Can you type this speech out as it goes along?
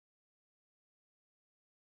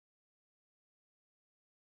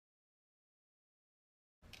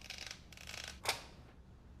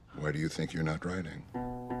Why do you think you're not writing?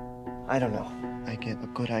 I don't know. I get a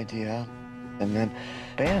good idea, and then,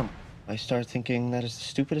 bam, I start thinking that is the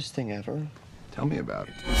stupidest thing ever. Tell me about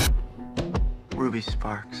it. Ruby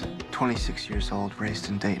Sparks, 26 years old, raised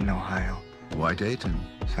in Dayton, Ohio. Why Dayton?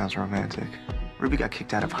 Sounds romantic. Ruby got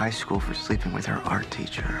kicked out of high school for sleeping with her art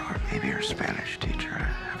teacher, or maybe her Spanish teacher. I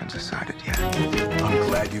haven't decided yet. I'm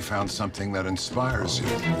glad you found something that inspires you.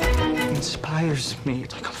 It inspires me.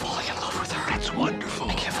 It's like I'm falling in love with her. That's wonderful.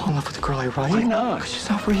 I can't fall in love with the girl I write. Why not? Because she's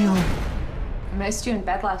not real. I missed you in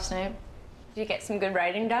bed last night. Did you get some good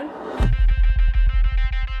writing done?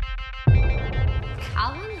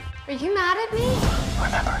 Calvin, are you mad at me?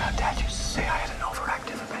 Remember how Dad used to say I had an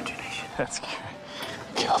overactive imagination? That's scary.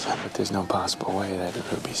 Calvin, but there's no possible way that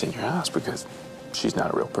Ruby's in your house because she's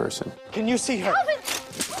not a real person. Can you see her? Calvin!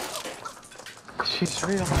 She's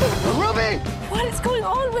real. Ruby! What is going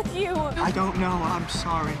on with you? I don't know. I'm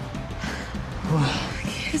sorry.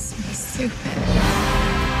 Kiss me, stupid.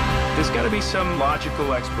 There's got to be some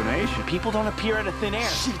logical explanation. People don't appear out of thin air.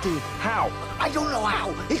 She did. How? I don't know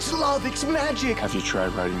how. It's love. It's magic. Have you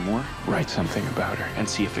tried writing more? Write something about her. And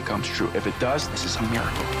see if it comes true. If it does, this is a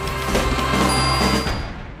miracle.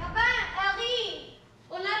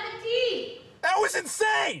 That was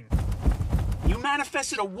insane! You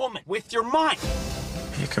manifested a woman with your mind.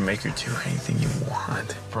 You can make her do anything you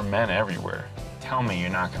want. For men everywhere, tell me you're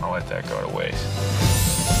not going to let that go to waste.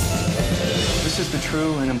 This is the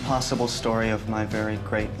true and impossible story of my very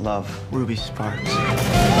great love, Ruby Sparks.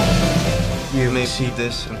 You may see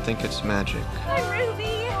this and think it's magic. Hi,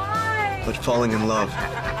 Ruby. Hi. But falling in love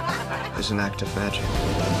is an act of magic.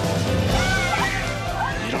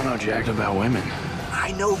 You don't know jack about women.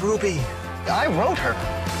 I know Ruby. I wrote her.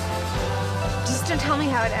 Just don't tell me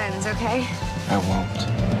how it ends, okay? I won't.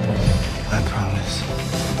 I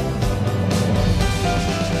promise.